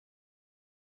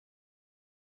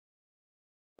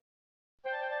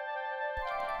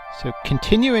So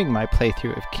continuing my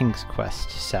playthrough of King's Quest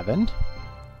VII.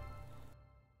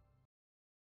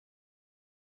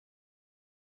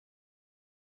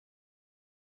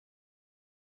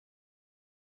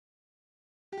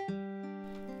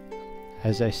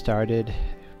 As I started,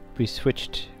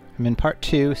 I'm in part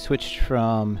 2, switched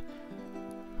from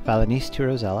Valenice to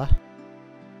Rosella.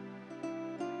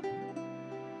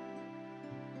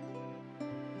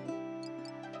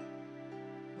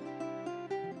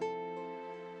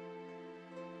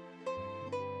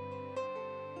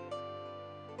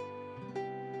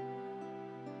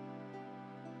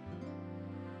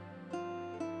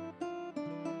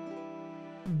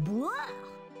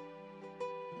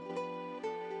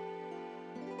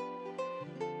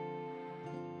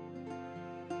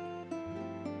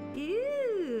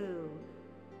 Ew!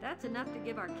 That's enough to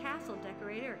give our castle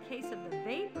decorator a case of the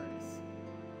vapors.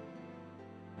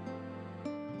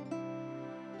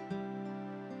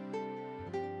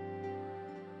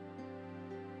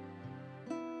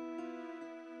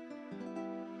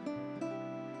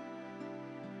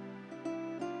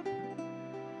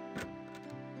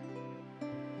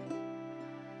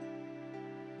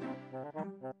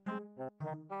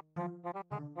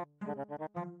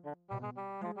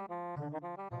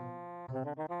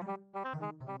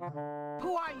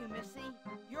 Who are you, Missy?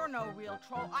 You're no real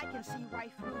troll. I can see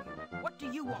right through you. What do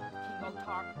you want, King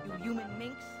Otar, you human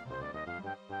minx?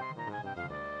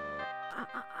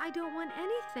 I don't want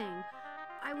anything.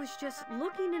 I was just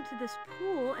looking into this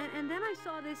pool, and then I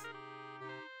saw this...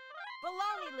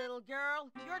 Baloney, little girl.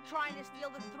 You're trying to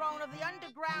steal the throne of the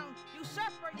underground.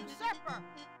 Usurper, usurper!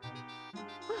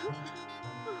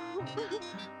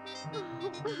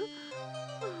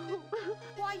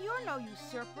 Why, you're no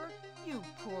usurper. You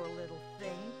poor little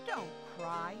thing. Don't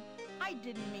cry. I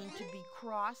didn't mean to be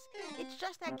cross. It's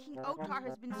just that King Otar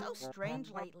has been so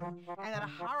strange lately, and that a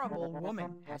horrible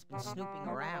woman has been snooping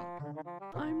around.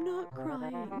 I'm not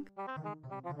crying.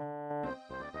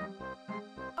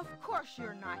 Of course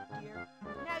you're not, dear.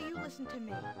 Now you listen to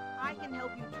me. I can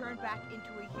help you turn back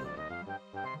into a human.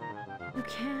 You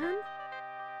can?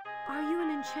 Are you an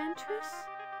enchantress?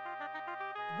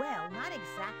 Well, not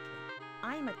exactly.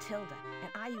 I'm Matilda,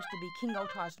 and I used to be King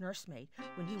Otar's nursemaid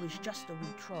when he was just a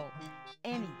wee troll.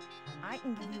 Anyway, I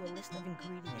can give you a list of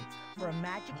ingredients for a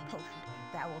magic potion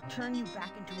that will turn you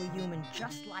back into a human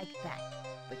just like that.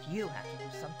 But you have to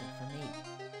do something for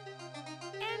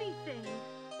me. Anything!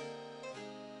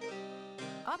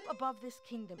 Up above this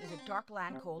kingdom is a dark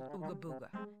land called Ooga Booga.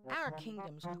 Our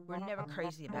kingdoms were never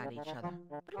crazy about each other,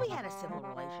 but we had a civil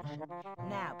relationship.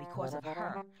 Now, because of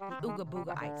her, the Ooga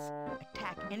Boogaites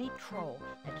attack any troll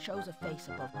that shows a face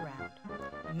above ground.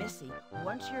 Missy,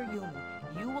 once you're human,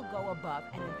 you will go above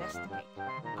and investigate.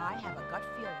 I have a gut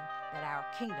feeling that our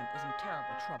kingdom is in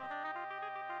terrible trouble.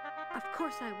 Of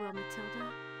course I will,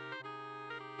 Matilda.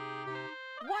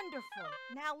 Wonderful!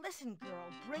 Now listen,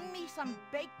 girl. Bring me some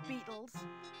baked beetles,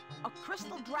 a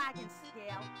crystal dragon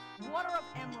scale, water of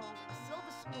emerald, a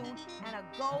silver spoon, and a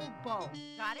gold bow.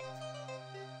 Got it?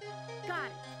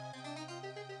 Got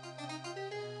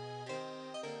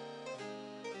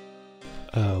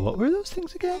it. What were those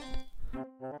things again?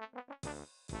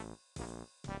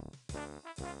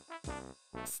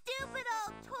 Stupid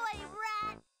old toy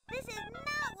rat! This is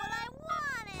not what I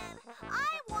wanted!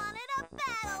 I wanted a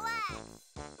battle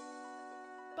axe!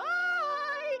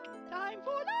 Bye! Time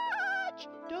for lunch!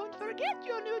 Don't forget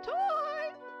your new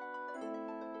toy!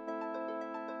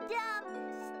 Dumb,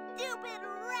 stupid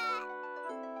rat!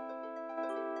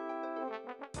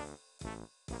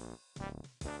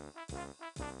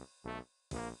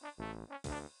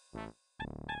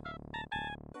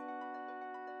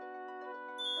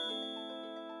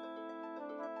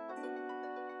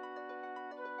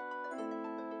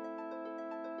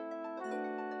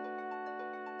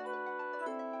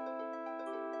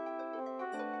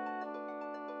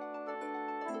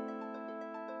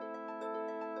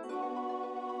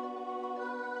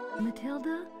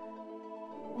 Matilda,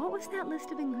 what was that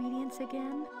list of ingredients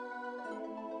again?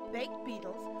 Baked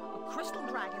beetles, a crystal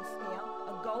dragon scale,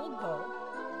 a gold bow,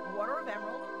 water of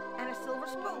emerald, and a silver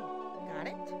spoon. Got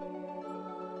it?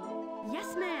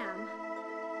 Yes, ma'am.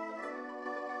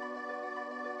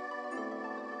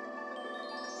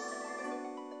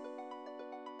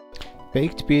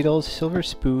 Baked beetles, silver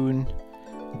spoon,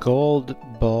 gold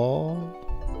ball,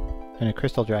 and a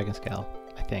crystal dragon scale,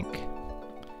 I think.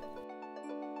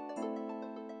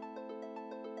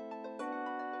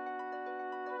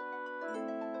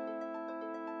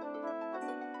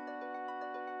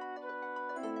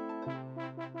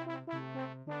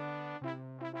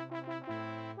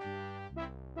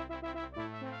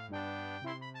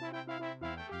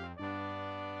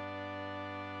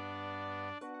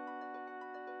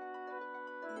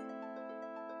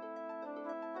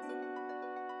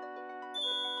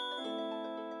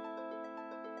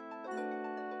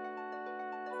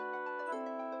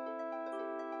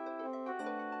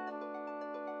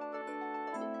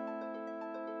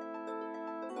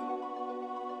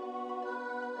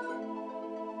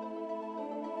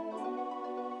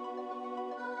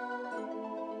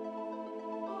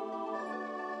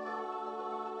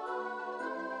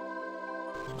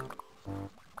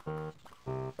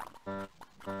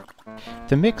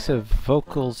 The mix of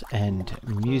vocals and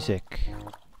music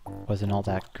wasn't all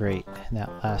that great in that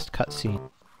last cutscene.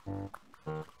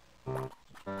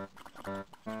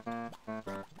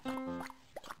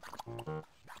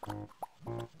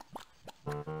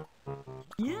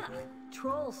 Yeah,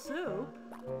 troll soup.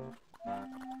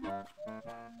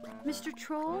 Mr.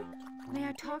 Troll, may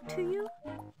I talk to you?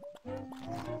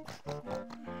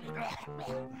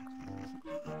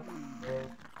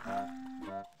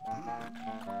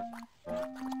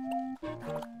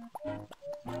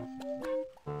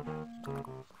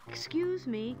 Excuse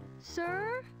me,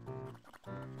 sir?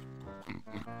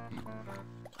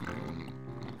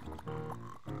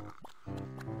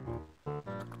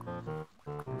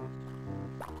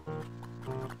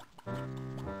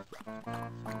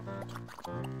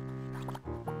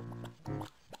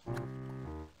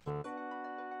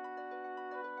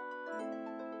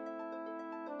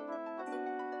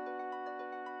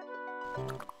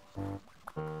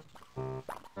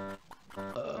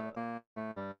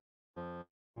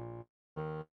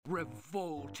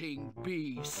 Revolting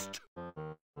beast.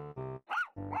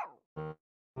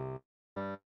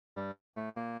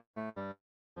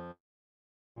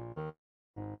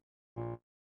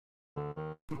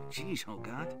 Jeez,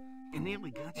 Hogarth, you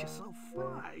nearly got yourself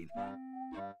fried.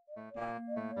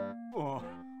 Oh,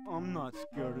 I'm not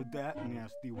scared of that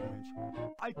nasty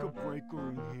wench. I could break her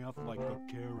in half like a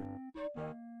carrot.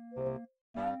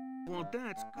 Well,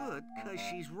 that's good, 'cause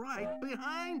she's right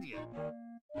behind you.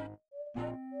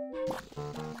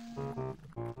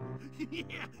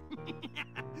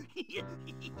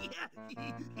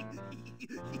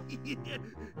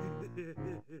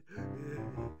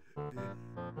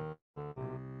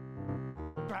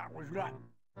 That was not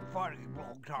funny,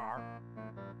 Blowtar.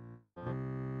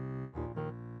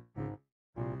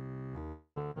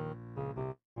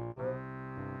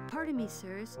 Pardon me,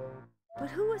 sirs, but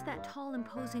who was that tall,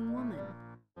 imposing woman?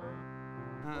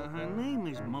 Her name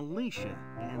is Militia,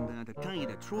 and to tell you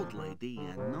the truth, lady,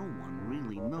 no one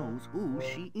really knows who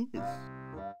she is.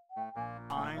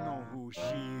 I know who she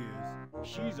is.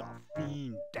 She's a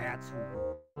fiend, that's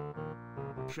who.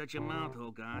 Shut your mouth,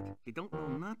 Hogarth. You don't know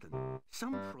nothing.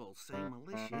 Some trolls say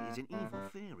Militia is an evil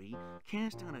fairy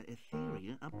cast out of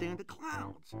Etheria up there in the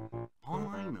clouds. All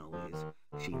I know is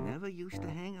she never used to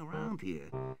hang around here,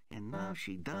 and now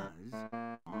she does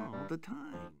all the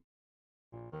time.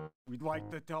 We'd like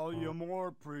to tell you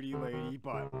more, pretty lady,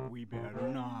 but we better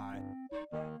not.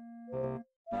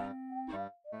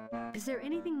 Is there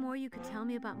anything more you could tell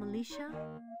me about Militia?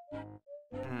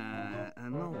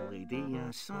 No, lady,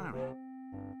 sorry.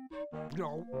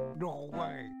 No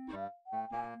way.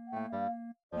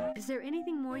 Is there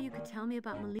anything more you could tell me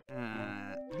about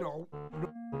Militia? No.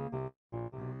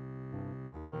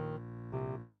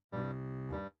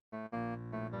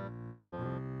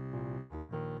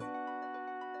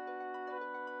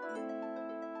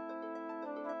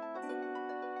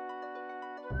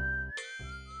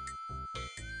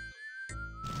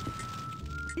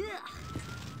 Ugh,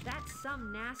 that's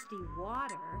some nasty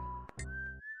water.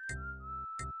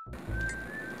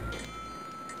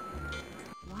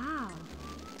 Wow,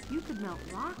 you could melt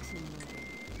rocks in there.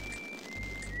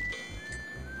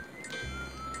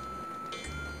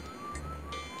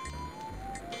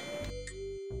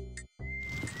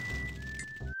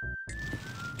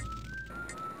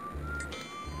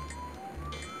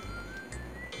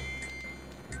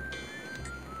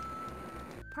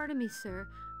 Pardon me, sir,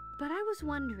 but I was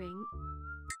wondering...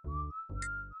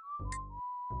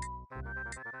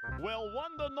 Well,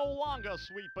 wonder no longer,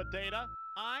 sweet potato.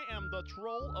 I am the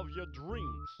troll of your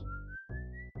dreams.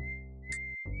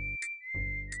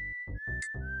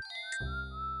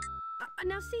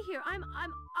 Now see here, I'm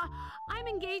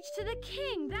engaged to the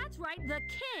king. That's right, the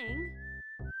king.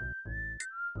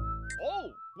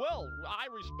 Oh, well, I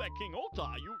respect King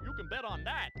Otar. You can bet on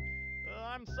that.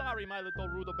 I'm sorry, my little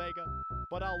rutabaga,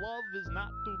 but our love is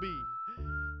not to be.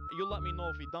 You let me know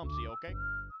if he dumps you, okay?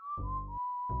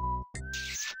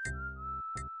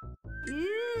 Ew.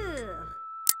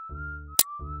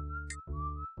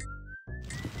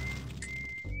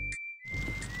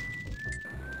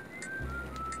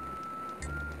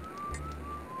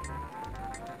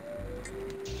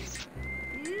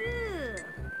 Ew.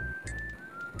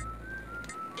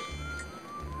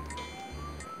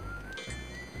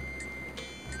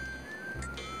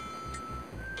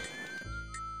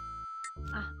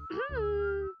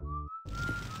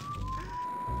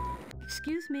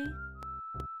 Excuse me.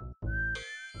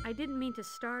 I didn't mean to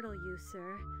startle you,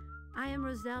 sir. I am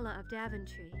Rosella of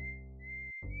Daventry.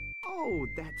 Oh,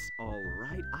 that's all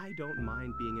right. I don't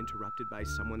mind being interrupted by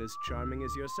someone as charming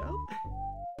as yourself.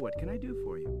 What can I do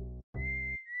for you?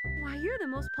 Why, you're the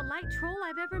most polite troll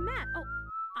I've ever met. Oh,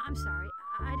 I'm sorry.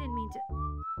 I didn't mean to.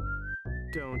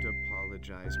 Don't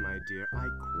apologize, my dear. I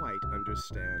quite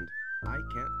understand. I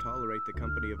can't tolerate the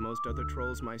company of most other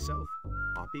trolls myself.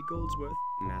 Oppie Goldsworth,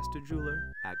 Master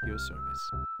Jeweler, at your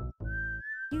service.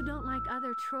 You don't like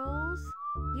other trolls?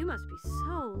 You must be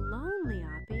so lonely,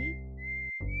 Oppie.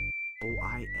 Oh,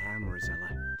 I am, Rosella.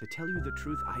 To tell you the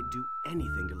truth, I'd do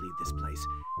anything to leave this place.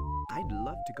 I'd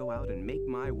love to go out and make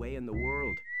my way in the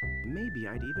world. Maybe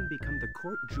I'd even become the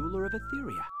court jeweler of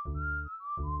Etheria.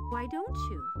 Why don't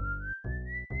you?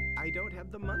 I don't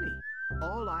have the money.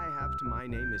 All I have to my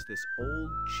name is this old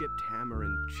chipped hammer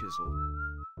and chisel.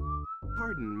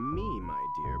 Pardon me, my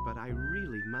dear, but I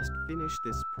really must finish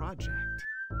this project.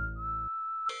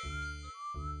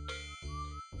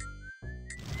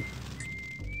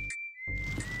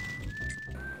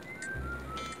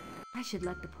 I should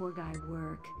let the poor guy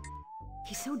work.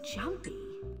 He's so jumpy.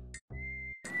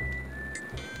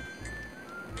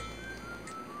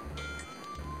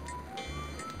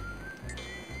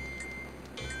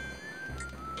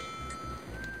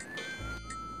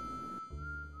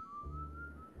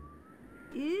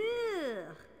 Ew.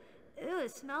 Ew,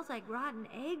 it smells like rotten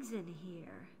eggs in here.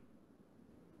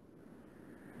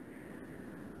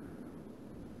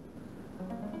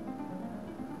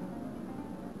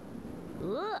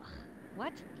 Ugh,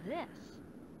 what's this?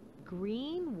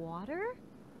 Green water?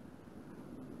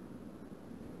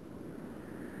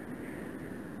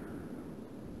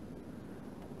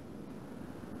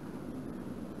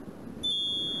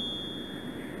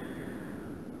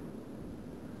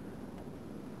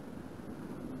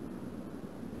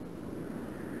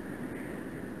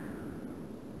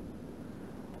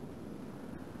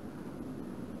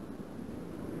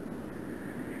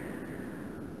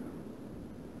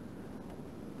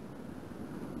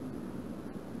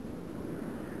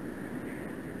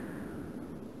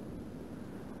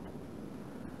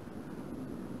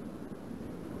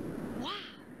 Wow,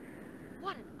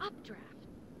 what an updraft.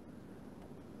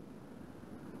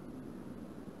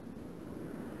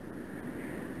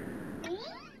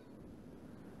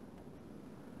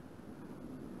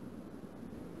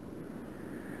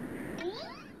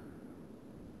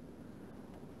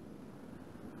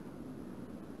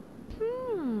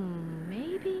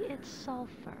 Maybe it's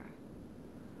sulfur.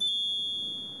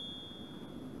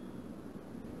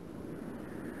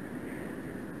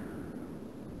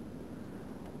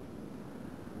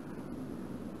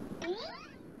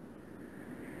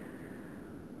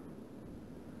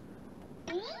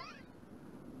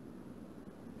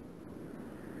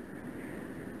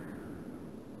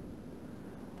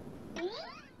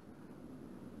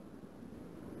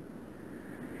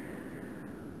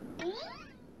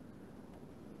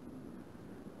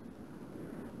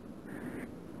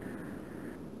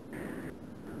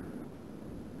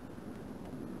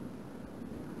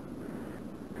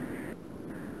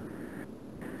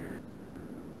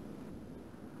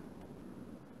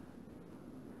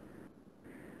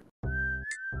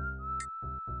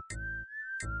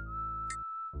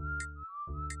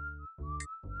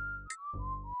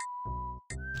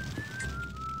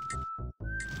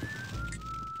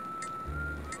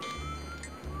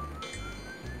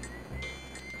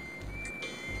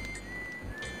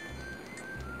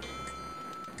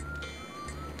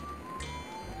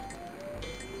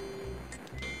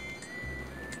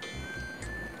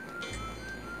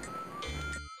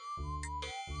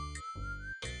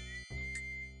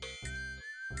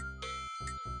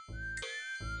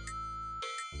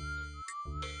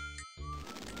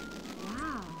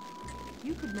 Wow,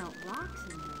 you could melt rocks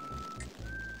in there.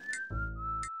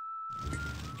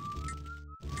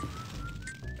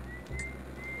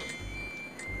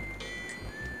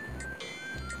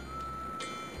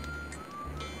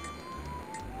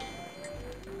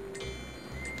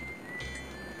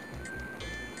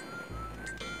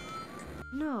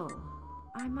 No,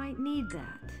 I might need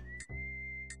that.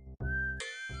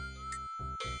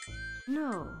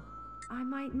 No, I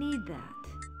might need that.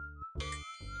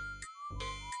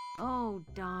 Oh,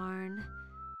 darn.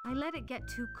 I let it get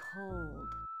too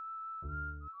cold.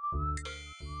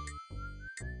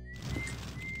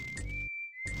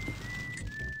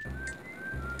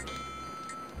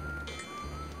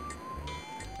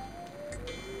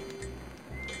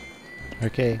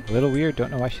 Okay, a little weird,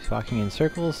 don't know why she's walking in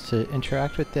circles to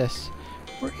interact with this.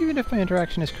 Or even if my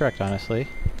interaction is correct, honestly.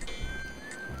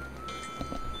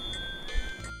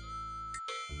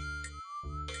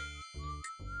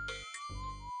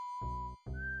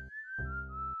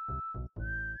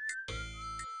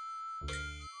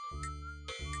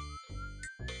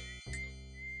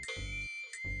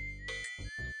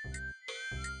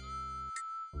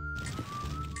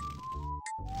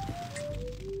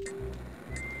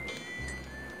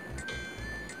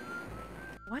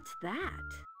 What's that?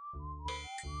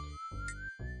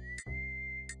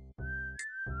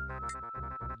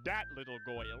 That little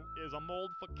goyle is a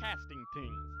mold for casting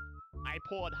things. I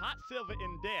poured hot silver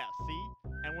in there, see?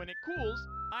 And when it cools,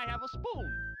 I have a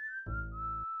spoon.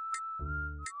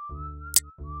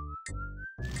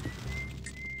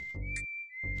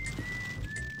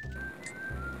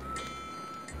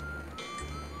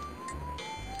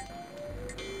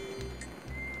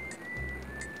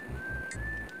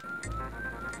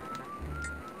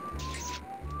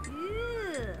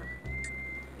 Ew.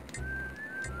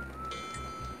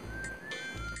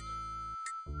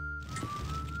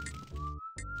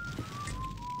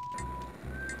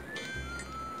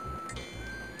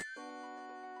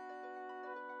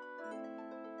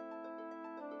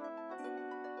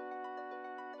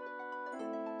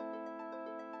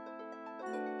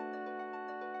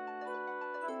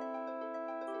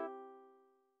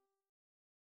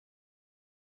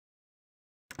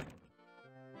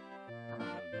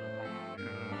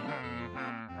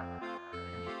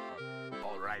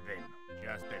 All right then,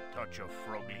 just a touch of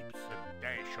frog lips, a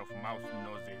dash of mouse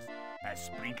noses, a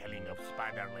sprinkling of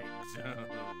spider legs.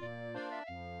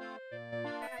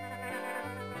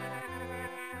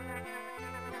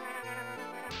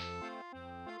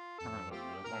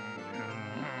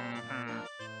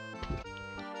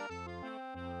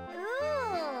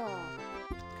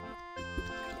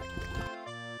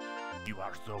 You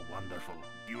are so wonderful.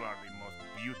 You are the most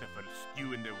beautiful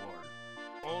stew in the world.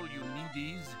 All you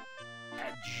need is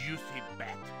a juicy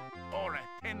bat or a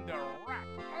tender rat.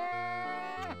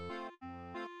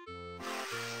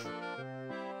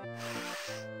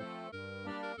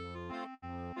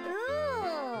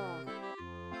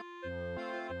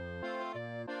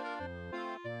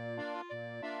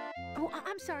 Oh,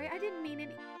 I'm sorry. I didn't mean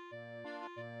any.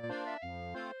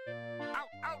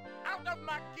 Out of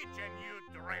my kitchen,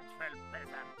 you dreadful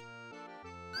peasant!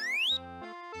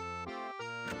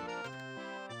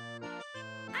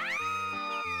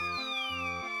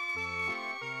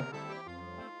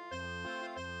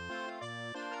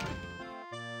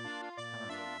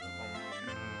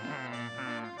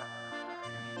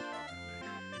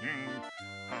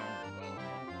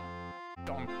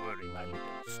 Don't worry, my little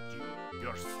stew.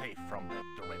 You're safe from that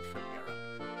dreadful girl.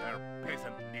 Her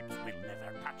peasant lips will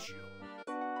never touch you.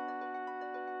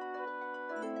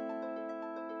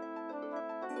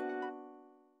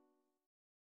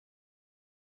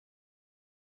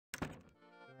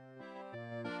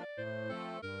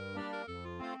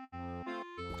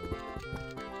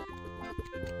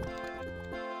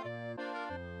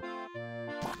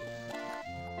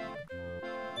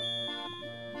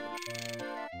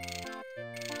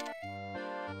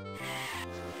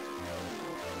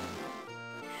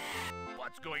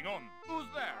 What's going on? Who's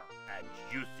there? A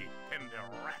juicy, tender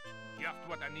rat. Just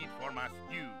what I need for my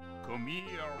stew. Come here,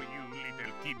 you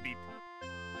little tidbit.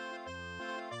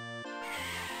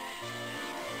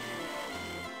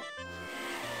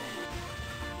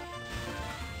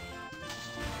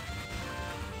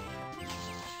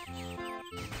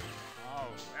 Oh,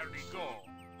 where'd he go?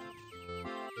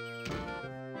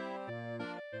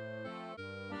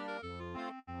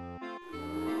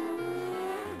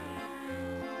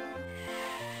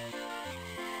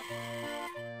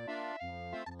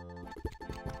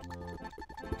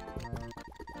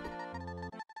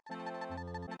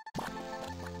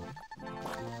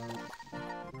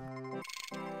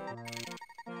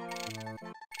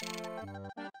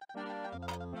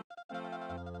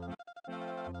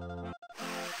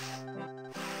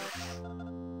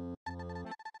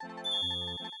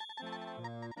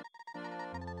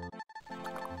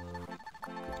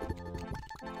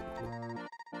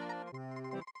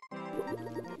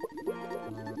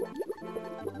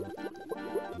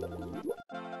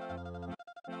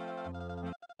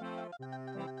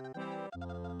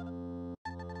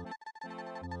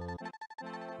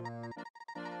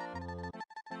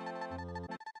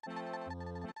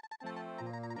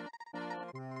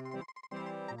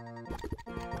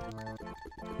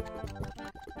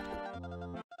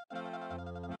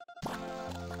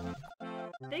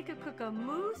 They could cook a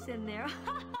moose in there.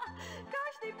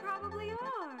 Gosh, they probably are.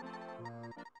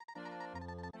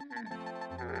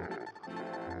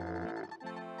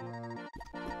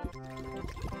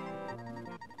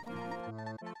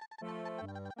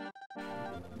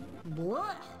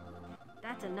 Blah!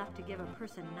 That's enough to give a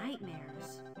person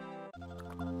nightmares.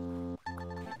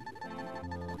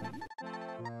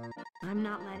 I'm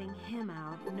not letting him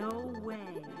out. No way.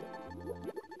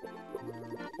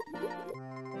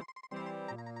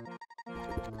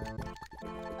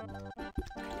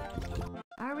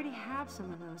 I already have have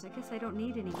some of those. I guess I don't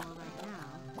need any more right now.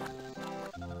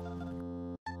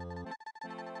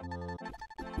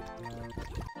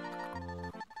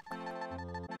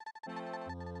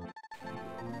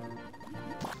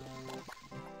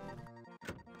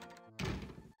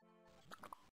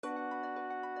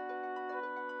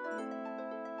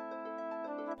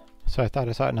 So I thought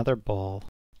I saw another bowl.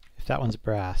 If that one's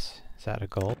brass, is that a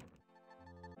gold?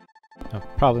 No,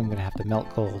 probably I'm gonna have to melt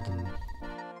gold and...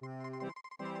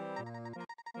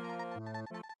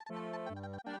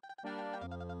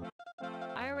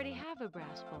 I already have a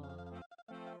brass bowl.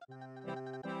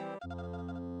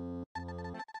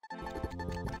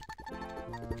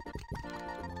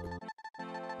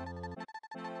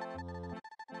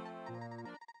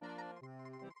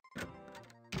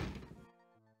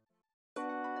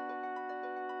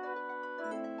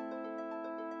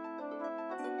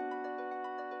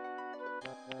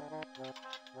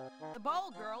 The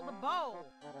bowl, girl, the bowl.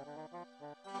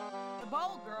 The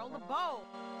bowl, girl, the bowl.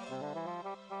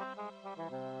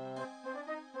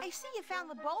 I see you found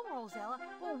the bowl, Rosella.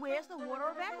 Well, where's the water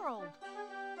of emerald?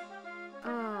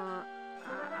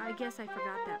 I guess I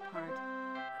forgot that part.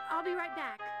 I'll be right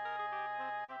back.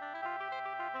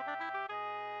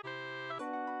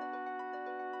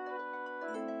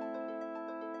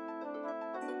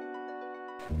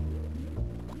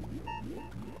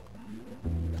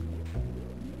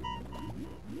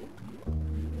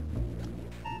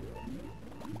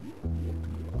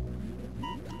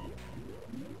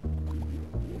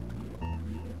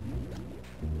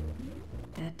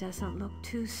 That doesn't look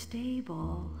too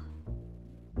stable.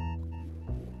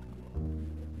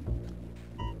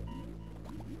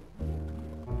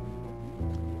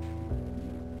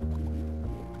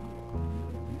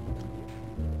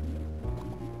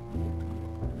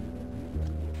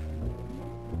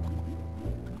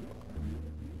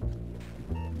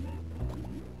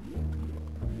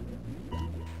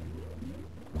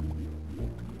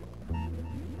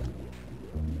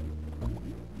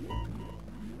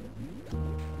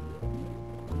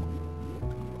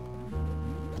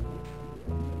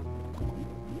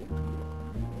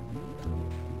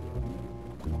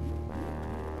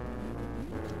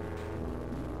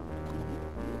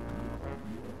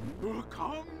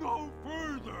 Come no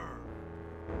further!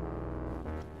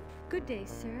 Good day,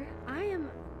 sir. I am...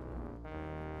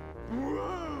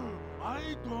 Well,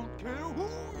 I don't care who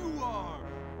you are.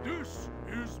 This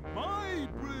is my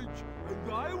bridge,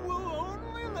 and I will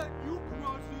only let you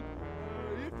cross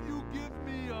it if you give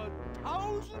me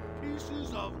 1,000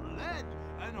 pieces of lead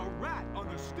and a rat on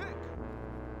a stick.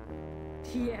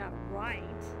 Yeah, right.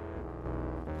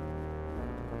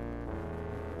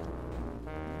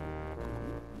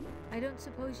 I don't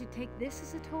suppose you'd take this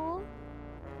as a toll?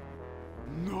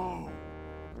 No.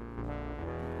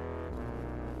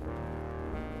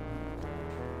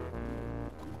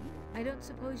 I don't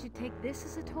suppose you'd take this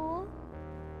as a toll?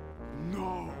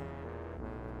 No.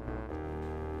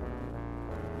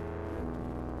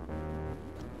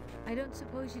 I don't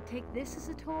suppose you'd take this as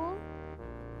a toll?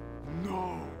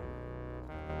 No.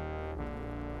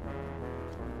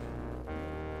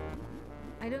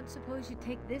 I don't suppose you'd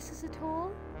take this as a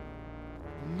toll?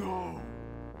 No.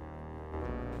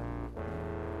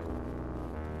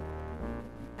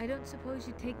 I don't suppose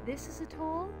you'd take this as a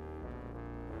toll?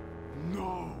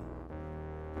 No.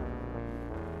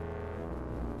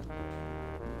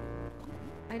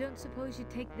 I don't suppose you'd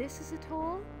take this as a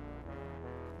toll?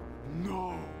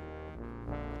 No.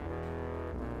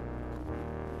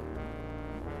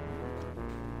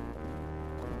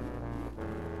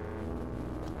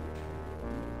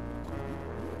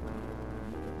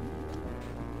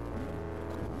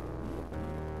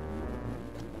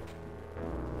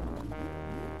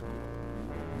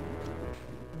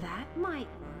 That might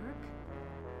work.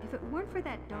 If it weren't for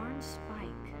that darn spike.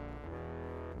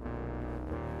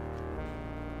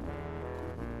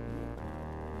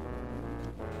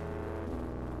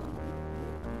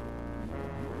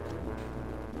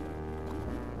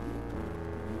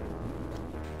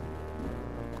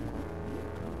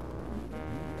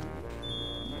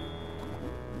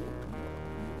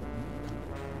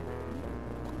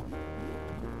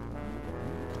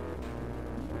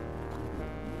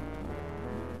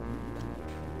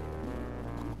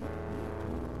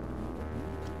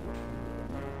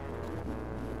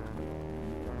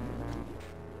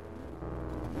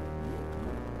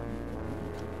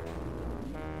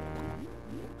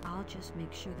 I'll just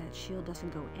make sure that shield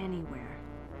doesn't go anywhere.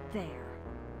 There.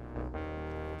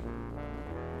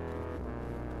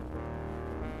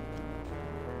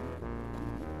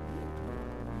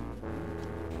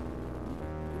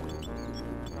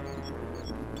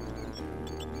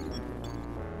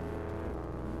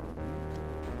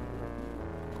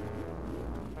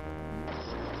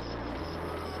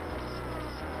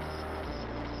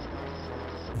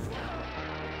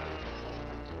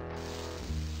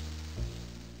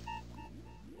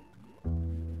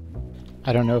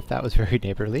 I don't know if that was very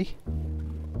neighborly.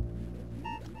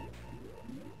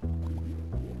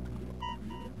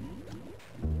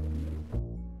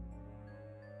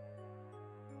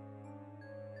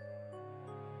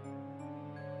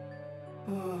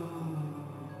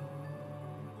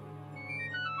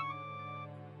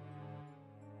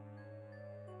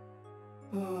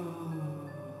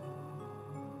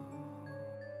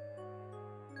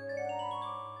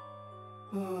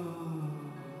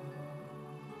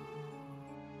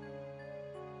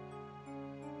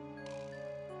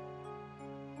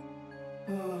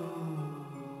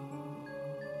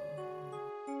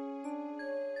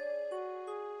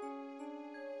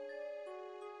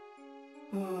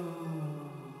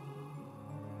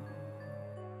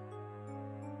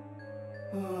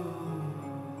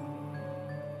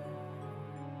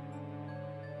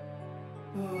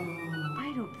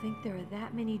 I don't think there are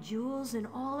that many jewels in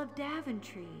all of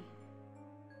Daventry.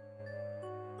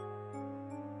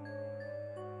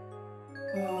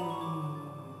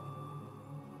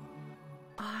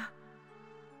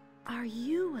 Are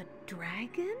you a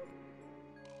dragon?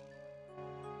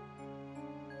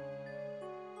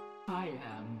 I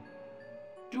am.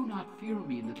 Do not fear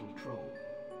me, little troll.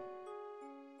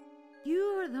 You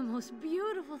are the most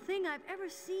beautiful thing I've ever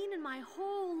seen in my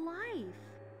whole life.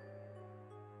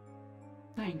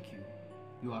 Thank you.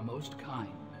 You are most kind.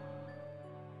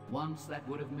 Once that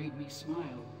would have made me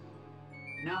smile.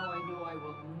 Now I know I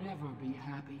will never be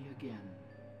happy again.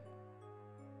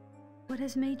 What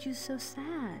has made you so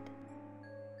sad?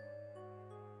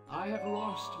 I have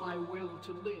lost my will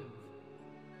to live.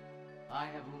 I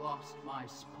have lost my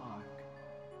spark.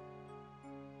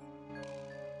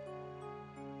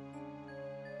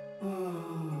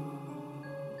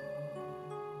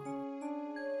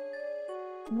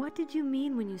 What did you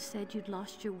mean when you said you'd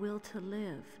lost your will to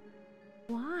live?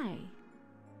 Why?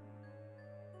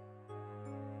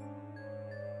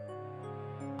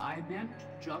 I meant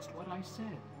just what I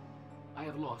said. I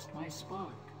have lost my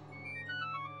spark.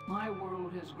 My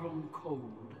world has grown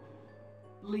cold.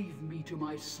 Leave me to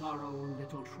my sorrow,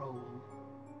 little troll.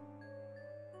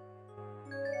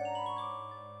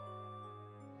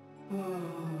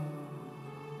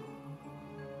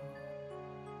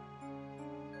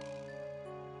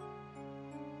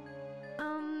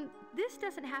 This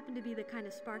doesn't happen to be the kind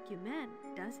of spark you meant,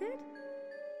 does it?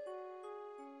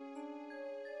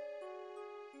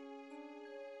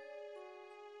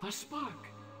 A spark!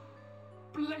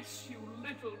 Bless you,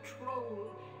 little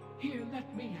troll! Here,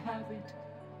 let me have it.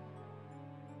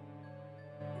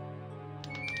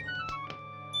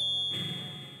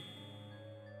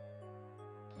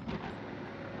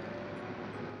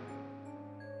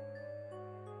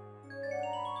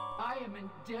 I am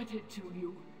indebted to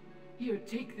you. Here,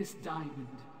 take this diamond.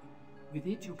 With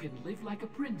it, you can live like a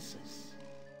princess.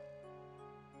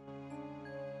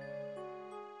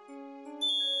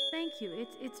 Thank you.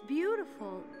 It's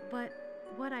beautiful, but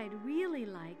what I'd really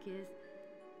like is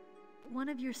one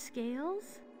of your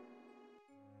scales?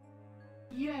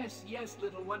 Yes, yes,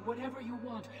 little one, whatever you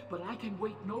want, but I can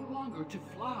wait no longer to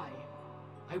fly.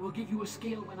 I will give you a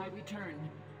scale when I return.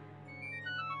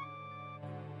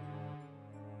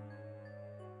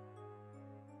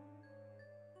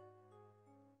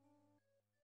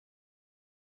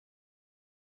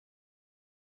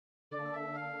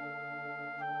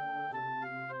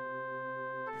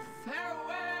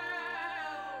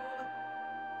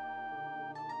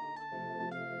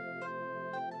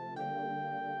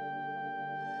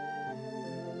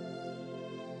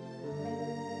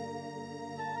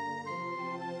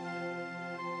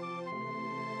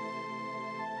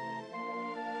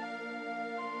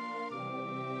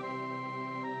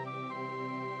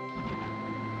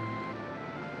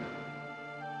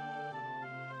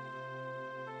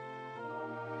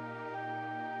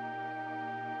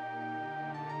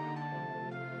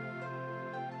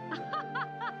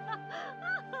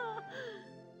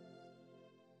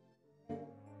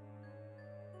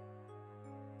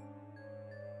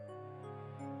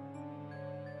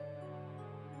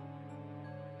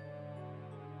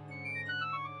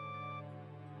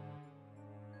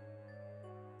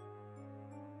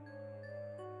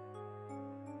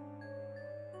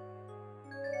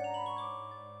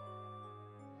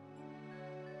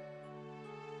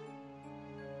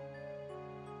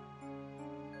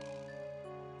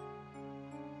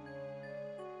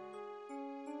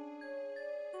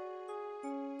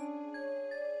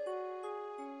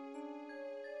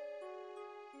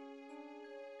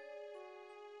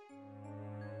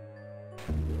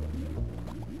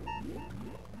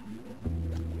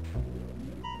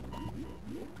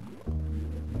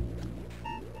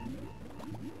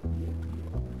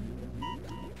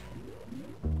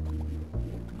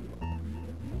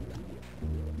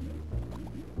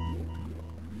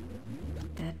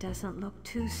 doesn't look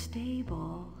too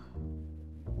stable.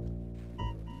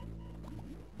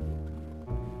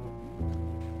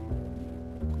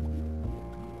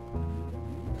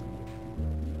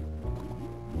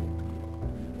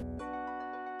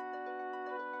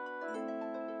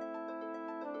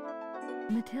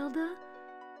 Matilda,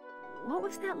 what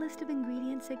was that list of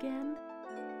ingredients again?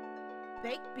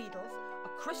 Baked beetles, a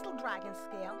crystal dragon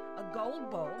scale, a gold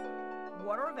bowl,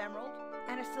 water of emerald,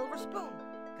 and a silver spoon.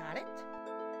 Got it?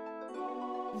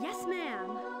 Yes,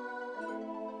 ma'am.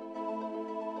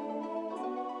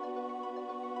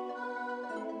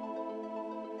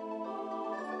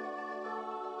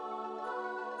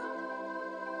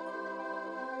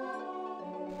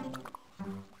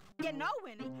 You know,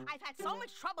 Winnie, I've had so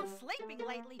much trouble sleeping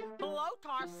lately.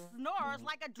 Blotar snores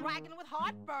like a dragon with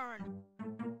heartburn.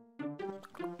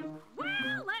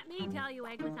 Well, let me tell you,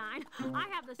 Egglesine, I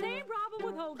have the same problem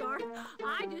with Hogarth.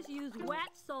 I just use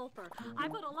wet sulfur. I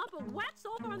put a lump of wet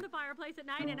sulfur on the fireplace at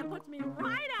night and it puts me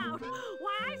right out.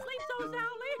 Why I sleep so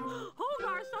soundly,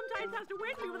 Hogarth sometimes has to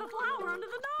wake me with a flower under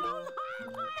the nose.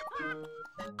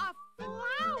 A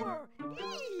flower?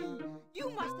 Eee! You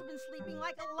must have been sleeping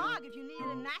like a log if you needed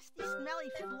a nasty,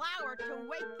 smelly flower to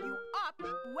wake you up.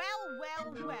 Well,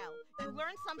 well, well. You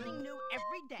learn something new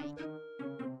every day.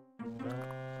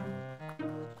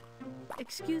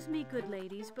 Excuse me, good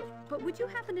ladies, but would you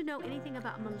happen to know anything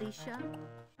about Militia?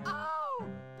 Oh!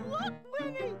 Look,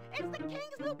 Winnie! It's the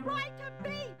king's new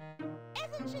bride-to-be!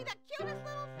 Isn't she the cutest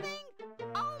little thing?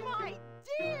 Oh, my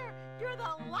dear! You're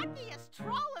the luckiest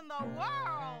troll in the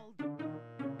world!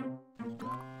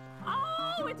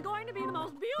 Oh, it's going to be the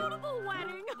most beautiful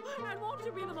wedding. And won't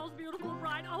you be the most beautiful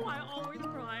bride? Oh, I always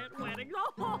cry at weddings.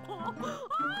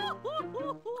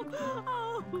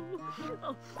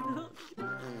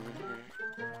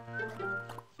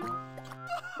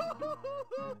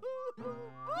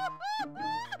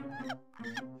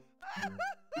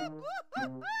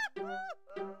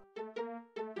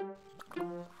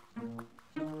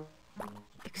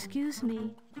 Excuse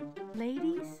me,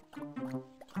 ladies?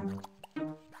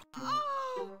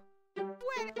 Oh,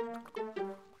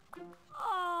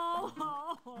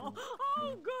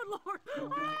 good Lord.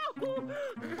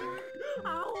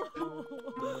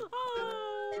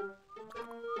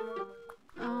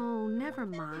 Oh, never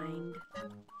mind.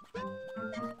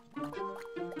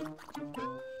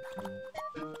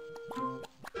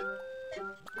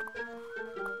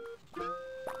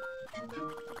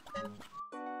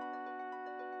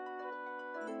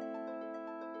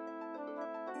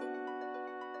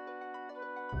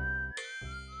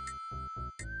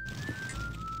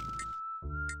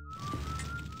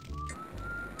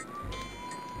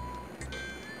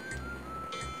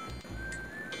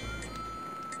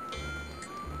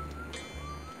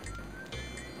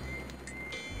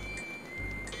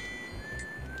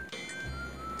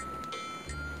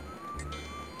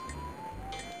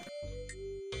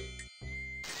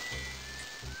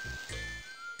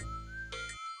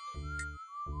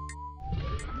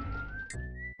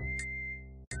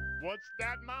 What's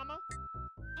that, Mama?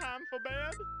 Time for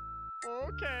bed?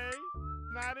 Okay.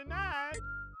 Nighty-night.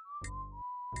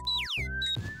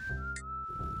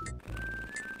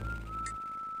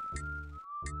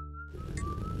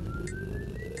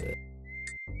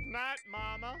 Night,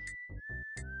 Mama.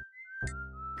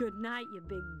 Good night, you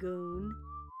big goon.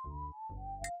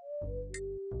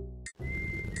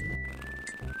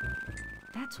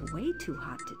 That's way too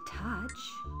hot to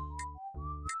touch.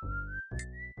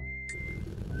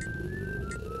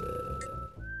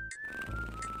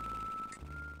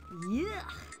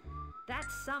 Yuck!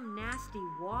 That's some nasty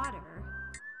water.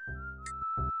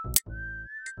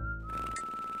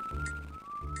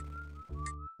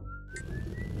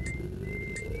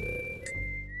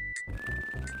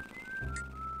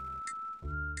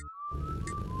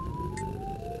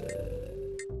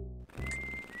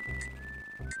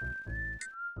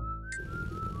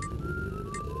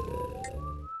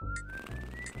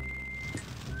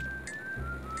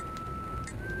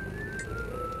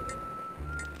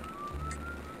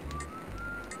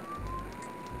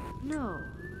 No,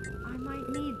 I might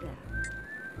need that.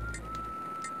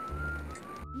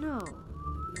 No.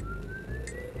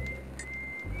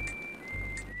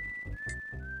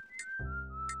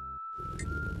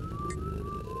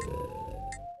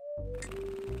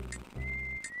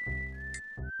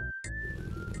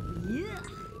 Yuck!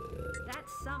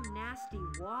 That's some nasty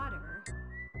water.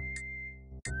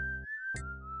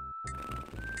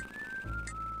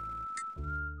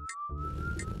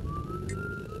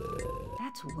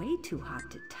 That's way too hot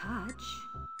to touch.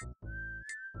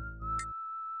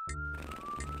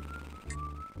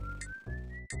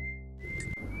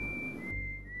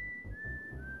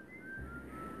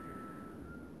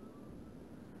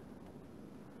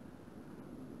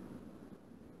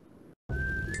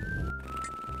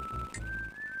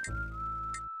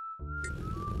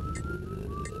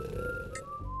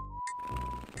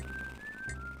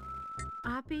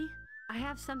 Hoppy, I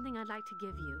have something I'd like to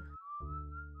give you.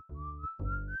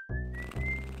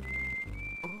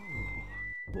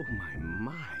 Oh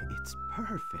my, it's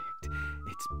perfect.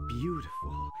 It's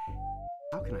beautiful.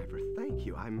 How can I ever thank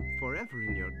you? I'm forever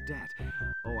in your debt.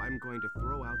 Oh, I'm going to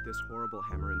throw out this horrible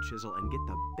hammer and chisel and get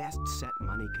the best set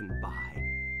money can buy.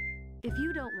 If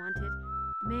you don't want it,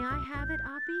 may I have it,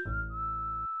 Oppie?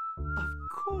 Of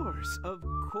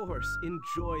course.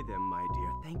 Enjoy them, my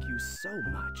dear. Thank you so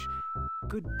much.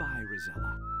 Goodbye,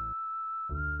 Rosella.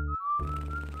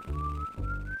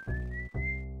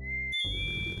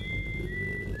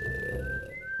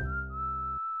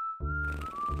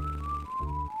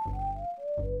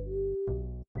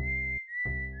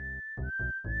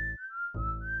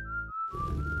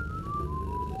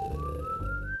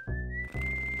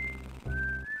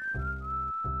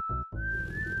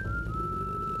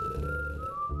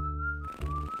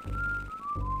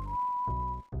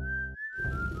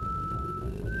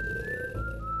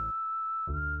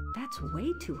 That's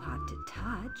way too hot to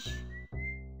touch.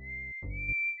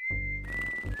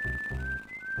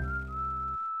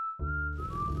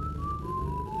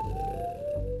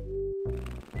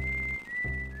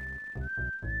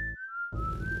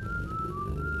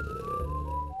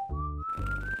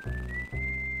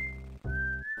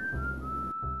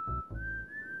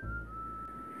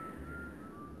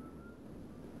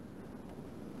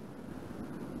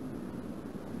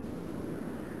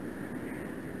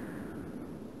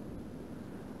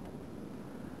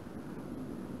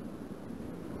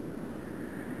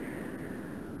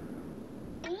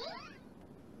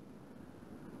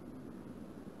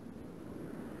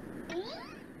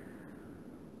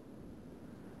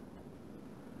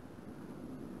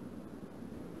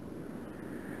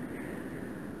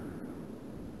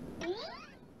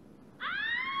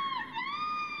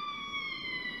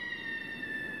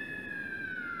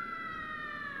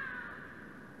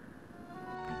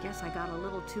 I guess I got a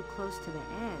little too close to the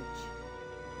edge.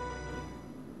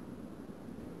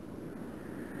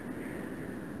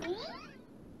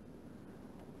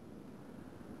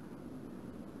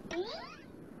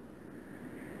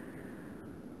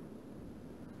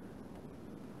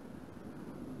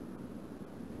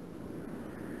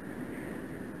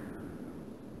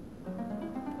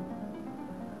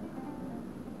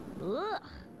 Ugh,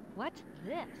 what's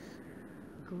this?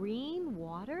 Green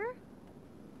water?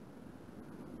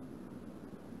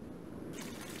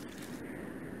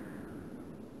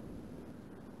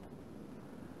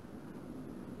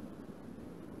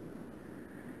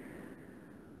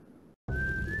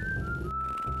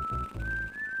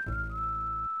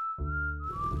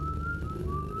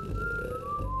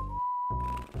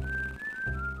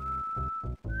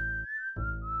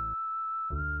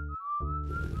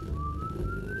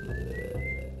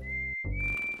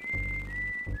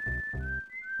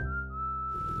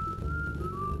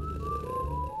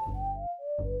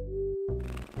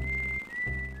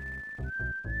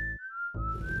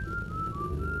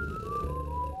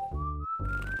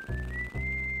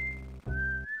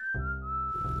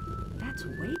 That's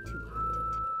way too hot to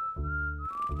touch.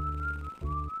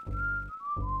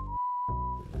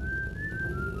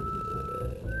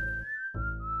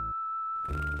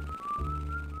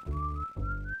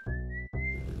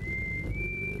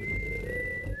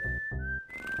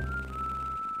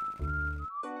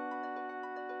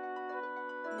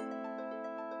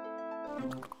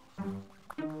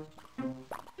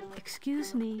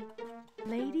 Excuse me,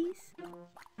 ladies?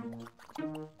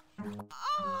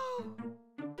 Oh!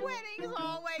 Weddings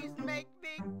always make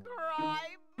me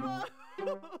cry.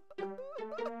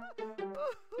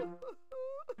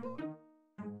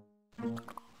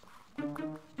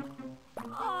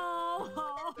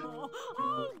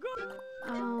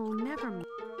 Oh, never mind.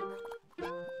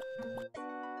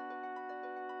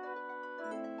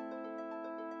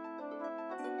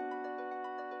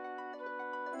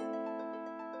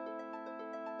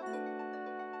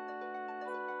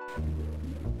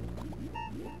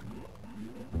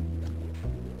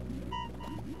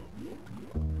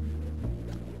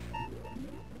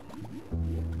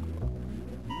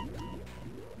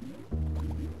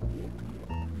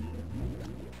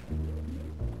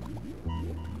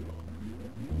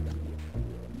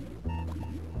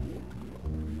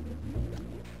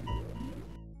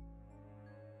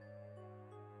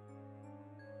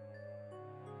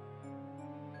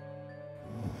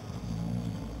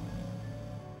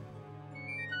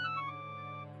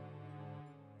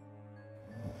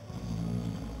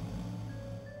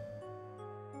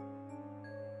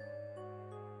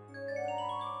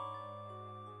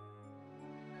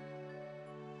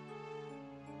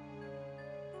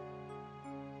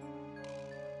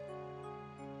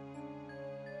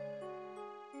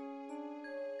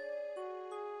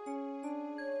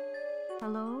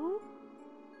 Hello?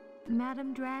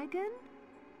 Madam Dragon?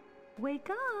 Wake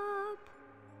up!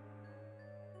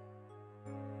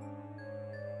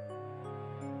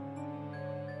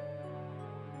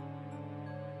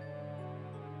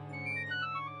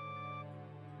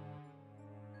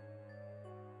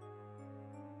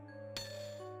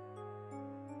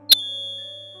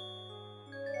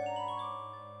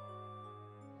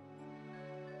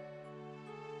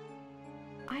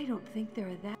 I don't think there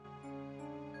are that.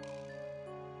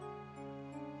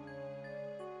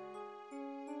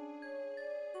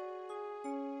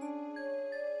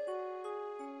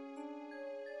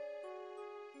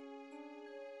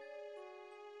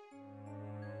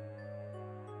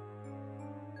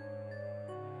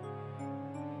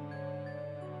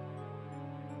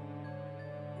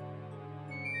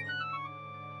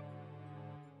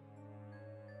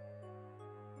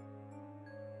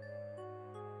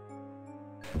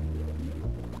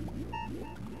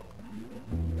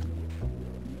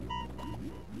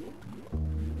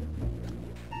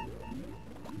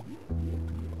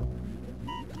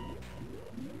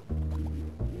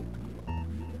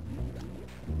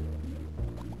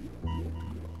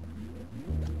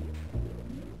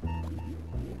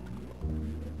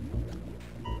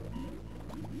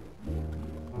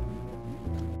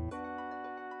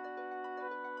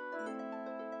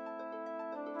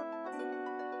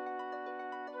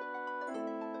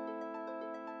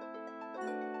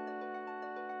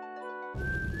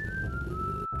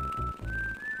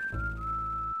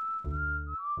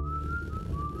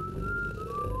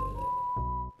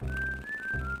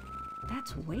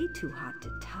 That's way too hot to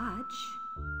touch.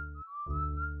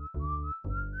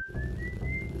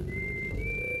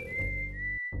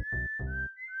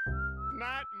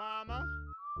 Night, Mama.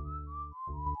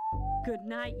 Good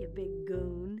night, you big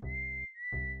goon.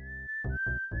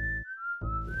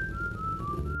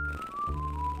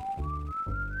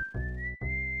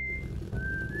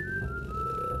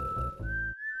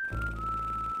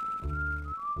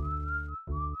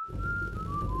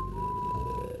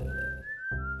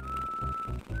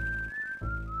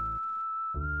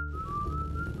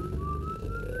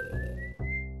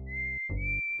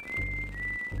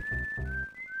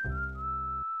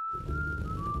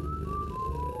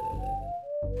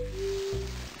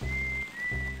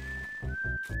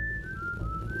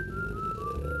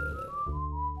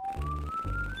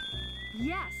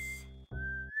 Yes!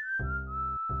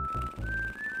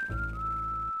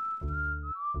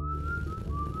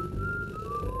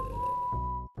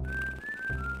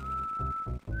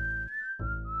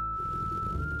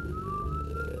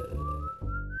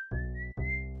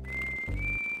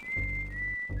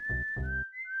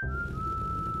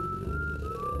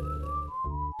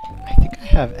 I think I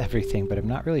have everything, but I'm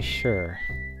not really sure.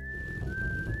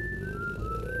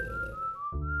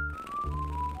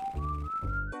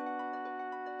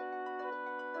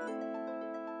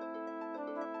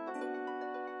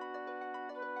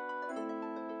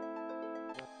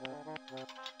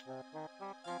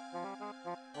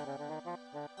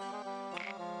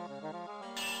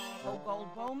 No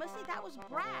gold bowl, Missy? That was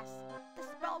brass. The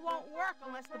spell won't work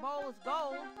unless the bowl is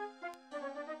gold.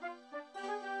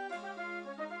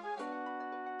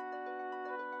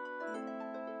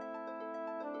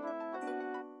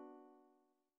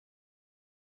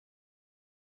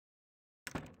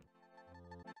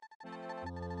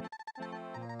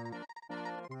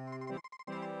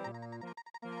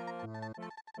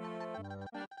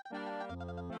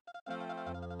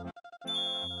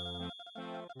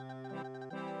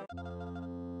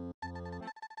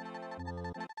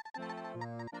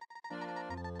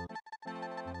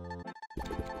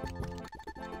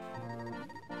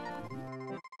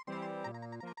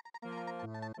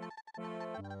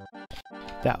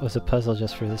 That was a puzzle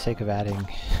just for the sake of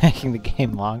making the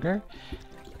game longer?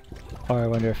 Or I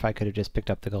wonder if I could have just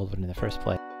picked up the gold one in the first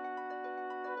place.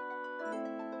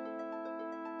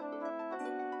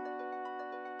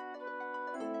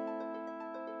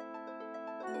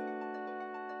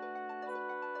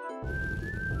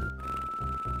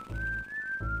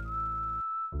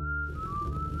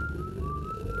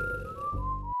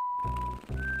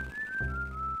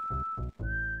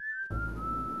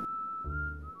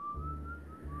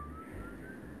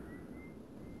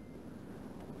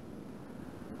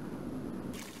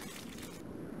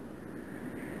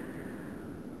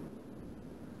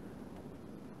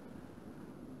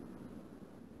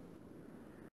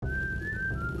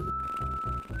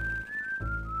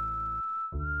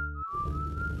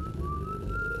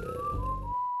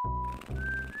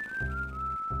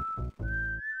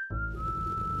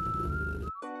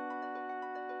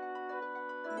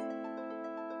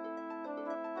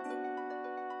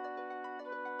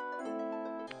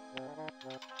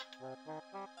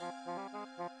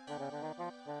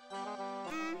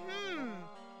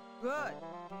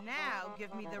 Now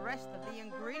give me the rest of the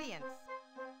ingredients.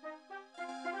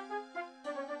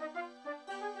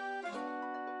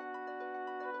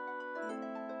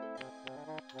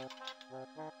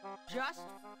 Just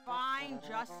fine,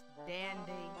 just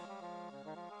dandy.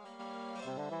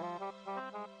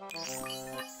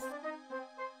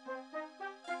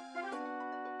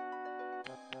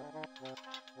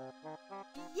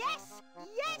 Yes!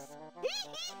 Yes!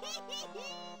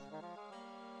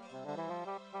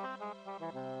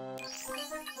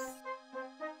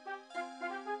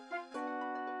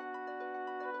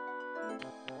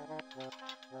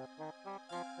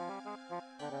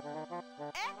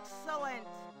 Excellent!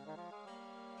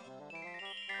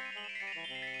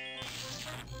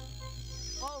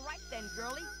 All right then,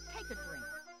 girlie, take a drink.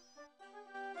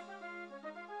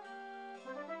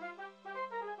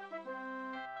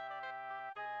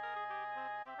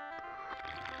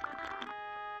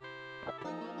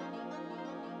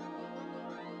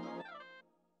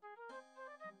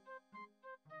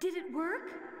 Did it work?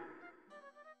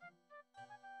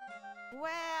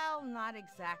 Well, not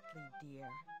exactly, dear.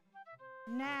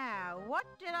 Now, what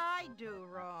did I do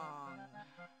wrong?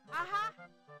 Aha!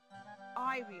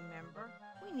 I remember.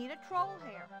 We need a troll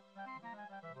hair.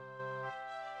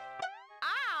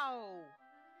 Ow!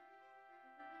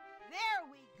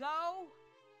 There we go!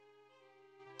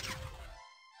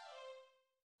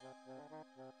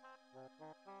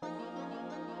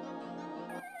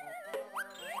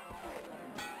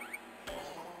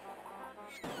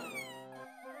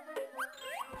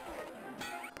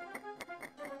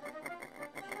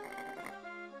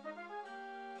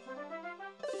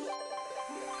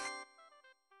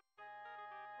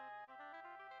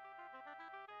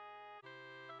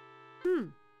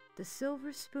 The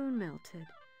silver spoon melted,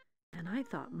 and I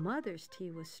thought Mother's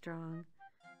tea was strong.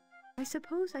 I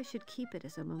suppose I should keep it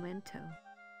as a memento.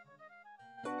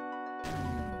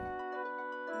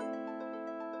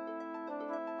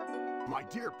 My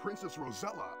dear Princess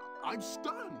Rosella, I'm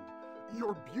stunned.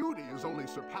 Your beauty is only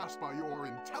surpassed by your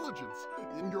intelligence,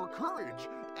 and your courage,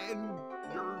 and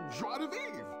your joie de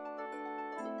vivre.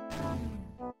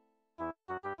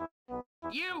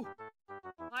 You!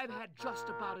 I've had just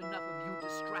about enough of you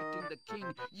distracting the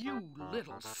king, you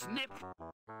little snip!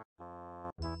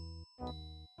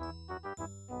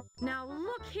 Now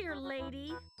look here,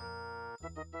 lady!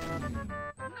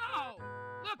 No!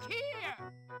 Look here!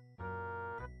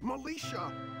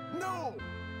 Militia, no!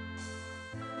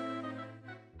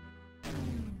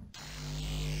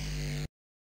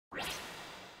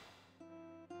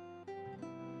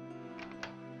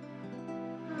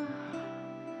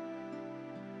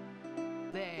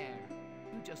 There.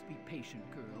 You just be patient,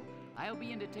 girl. I'll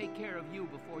be in to take care of you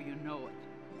before you know it.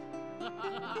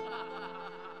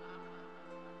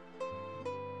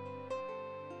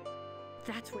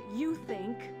 That's what you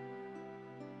think.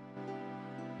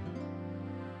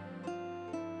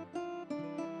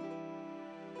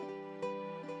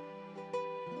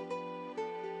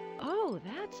 Oh,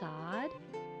 that's odd.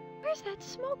 Where's that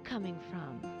smoke coming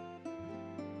from?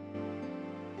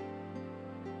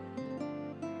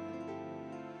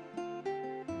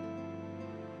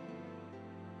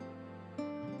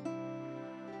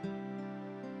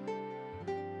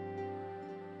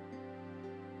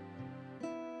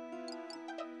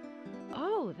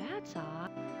 Oh, that's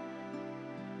odd.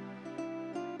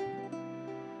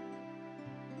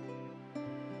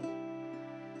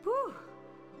 Whew,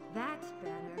 that's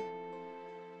better.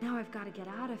 Now I've got to get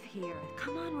out of here.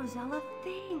 Come on, Rosella,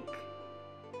 think.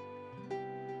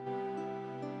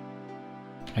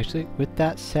 Actually, with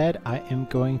that said, I am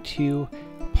going to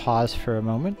pause for a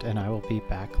moment and I will be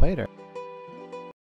back later.